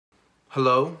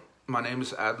Hello, my name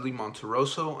is Adley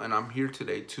Monteroso, and I'm here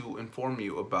today to inform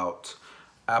you about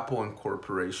Apple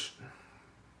Incorporation.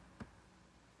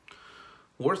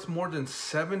 Worth more than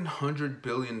 $700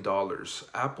 billion,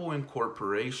 Apple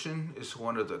Incorporation is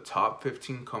one of the top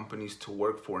 15 companies to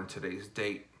work for in today's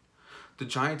date. The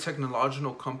giant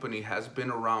technological company has been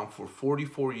around for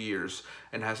 44 years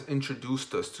and has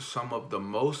introduced us to some of the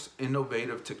most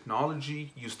innovative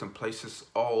technology used in places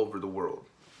all over the world.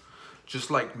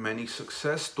 Just like many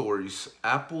success stories,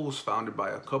 Apple was founded by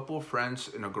a couple of friends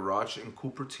in a garage in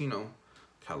Cupertino,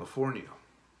 California.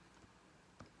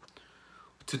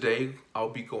 Today,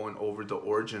 I'll be going over the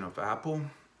origin of Apple,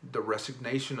 the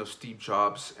resignation of Steve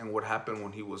Jobs and what happened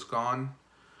when he was gone,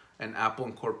 and Apple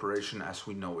Incorporation as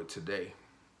we know it today.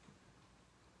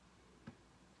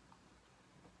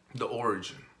 The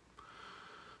origin.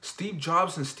 Steve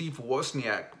Jobs and Steve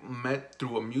Wozniak met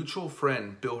through a mutual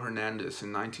friend, Bill Hernandez,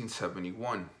 in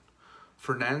 1971.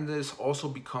 Fernandez also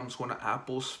becomes one of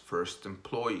Apple's first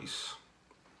employees.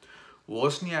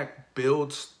 Wozniak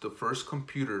builds the first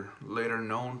computer, later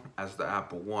known as the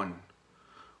Apple I.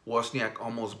 Wozniak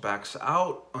almost backs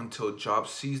out until Jobs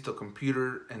sees the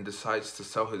computer and decides to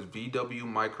sell his VW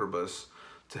microbus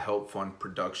to help fund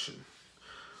production.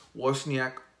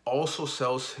 Wozniak also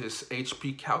sells his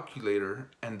HP calculator,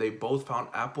 and they both found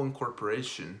Apple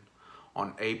Incorporation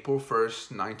on April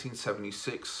 1st,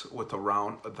 1976 with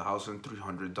around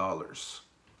 $1,300.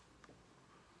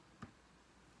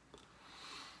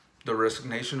 The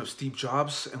resignation of Steve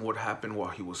Jobs and what happened while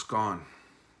he was gone.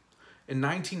 In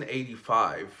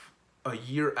 1985, a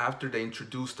year after they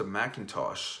introduced the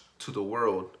Macintosh to the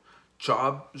world,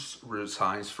 Jobs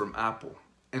resigns from Apple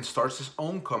and starts his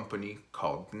own company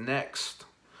called Next.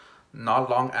 Not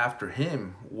long after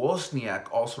him,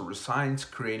 Wozniak also resigns,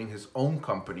 creating his own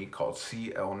company called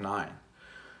CL9,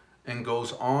 and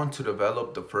goes on to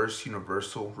develop the first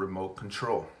universal remote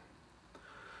control.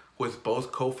 With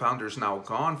both co-founders now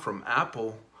gone from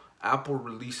Apple, Apple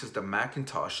releases the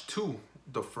Macintosh 2,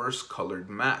 the first colored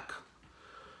Mac.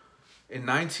 In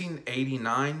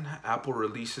 1989, Apple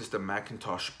releases the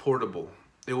Macintosh Portable.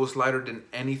 It was lighter than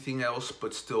anything else,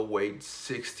 but still weighed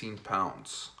 16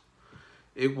 pounds.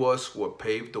 It was what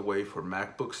paved the way for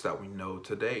MacBooks that we know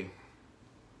today.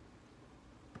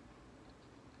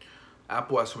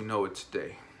 Apple as we know it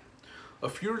today. A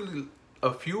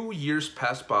few years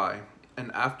pass by,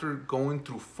 and after going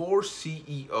through 4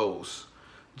 CEOs,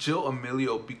 Jill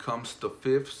Amelio becomes the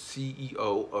 5th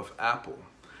CEO of Apple,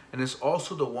 and is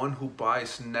also the one who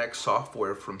buys Next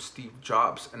Software from Steve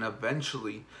Jobs and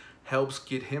eventually helps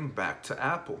get him back to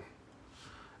Apple.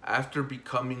 After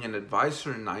becoming an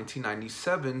advisor in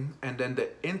 1997 and then the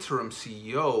interim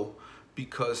CEO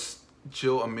because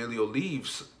Jill Amelio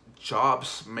leaves,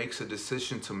 Jobs makes a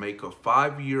decision to make a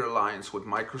 5-year alliance with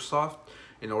Microsoft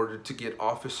in order to get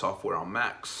Office software on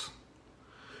Macs.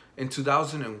 In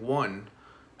 2001,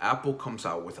 Apple comes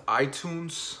out with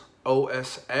iTunes,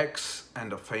 OS X,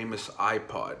 and the famous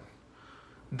iPod.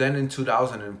 Then in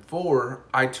 2004,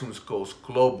 iTunes goes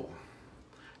global,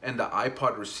 and the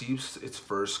iPod receives its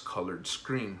first colored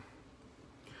screen.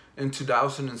 In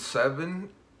 2007,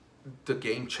 the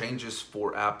game changes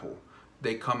for Apple.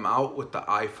 They come out with the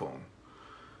iPhone.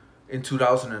 In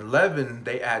 2011,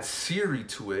 they add Siri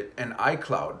to it, and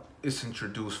iCloud is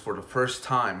introduced for the first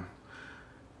time.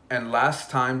 And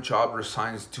last time, Jobs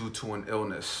resigns due to an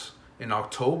illness. In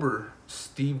October,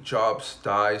 Steve Jobs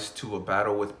dies to a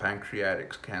battle with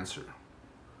pancreatic cancer.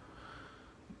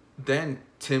 Then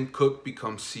Tim Cook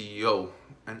becomes CEO,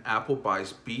 and Apple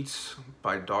buys Beats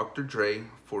by Dr. Dre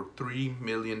for $3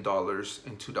 million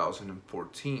in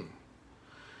 2014.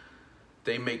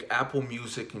 They make Apple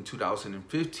Music in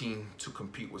 2015 to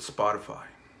compete with Spotify.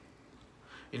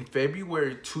 In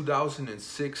February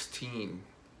 2016,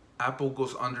 Apple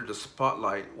goes under the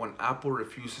spotlight when Apple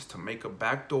refuses to make a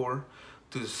backdoor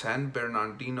to the San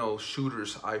Bernardino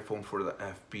shooter's iPhone for the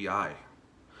FBI,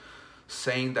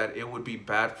 saying that it would be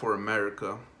bad for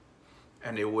America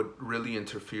and it would really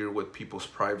interfere with people's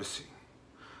privacy.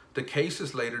 The case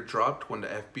is later dropped when the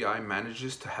FBI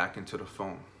manages to hack into the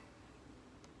phone.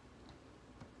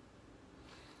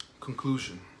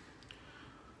 Conclusion.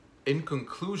 In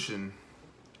conclusion,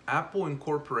 Apple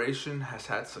Incorporation has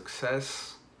had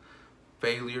success,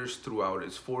 failures throughout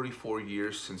its 44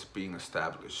 years since being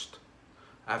established.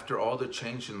 After all the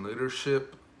change in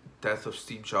leadership, death of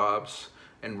Steve Jobs,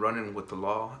 and running with the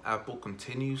law, Apple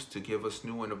continues to give us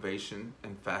new innovation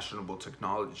and fashionable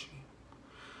technology.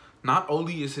 Not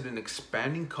only is it an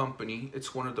expanding company,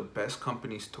 it's one of the best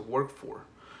companies to work for,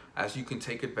 as you can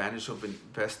take advantage of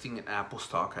investing in Apple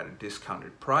stock at a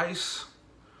discounted price,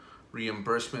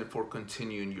 reimbursement for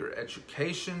continuing your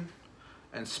education,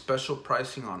 and special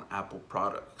pricing on Apple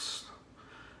products.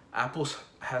 Apple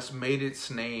has made its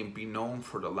name be known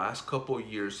for the last couple of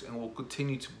years and will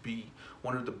continue to be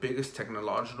one of the biggest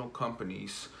technological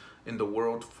companies in the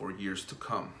world for years to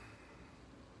come.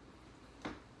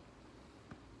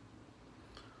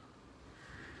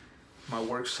 My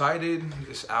works cited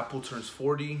is Apple turns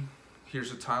 40.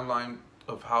 Here's a timeline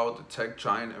of how the tech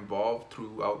giant evolved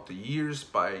throughout the years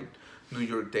by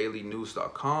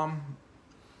NewYorkDailyNews.com.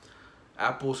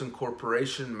 Apple's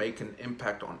incorporation make an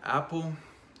impact on Apple.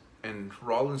 And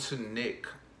Rawlinson Nick,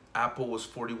 Apple was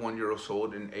 41 years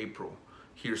old in April.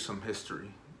 Here's some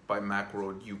history by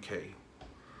Macworld UK.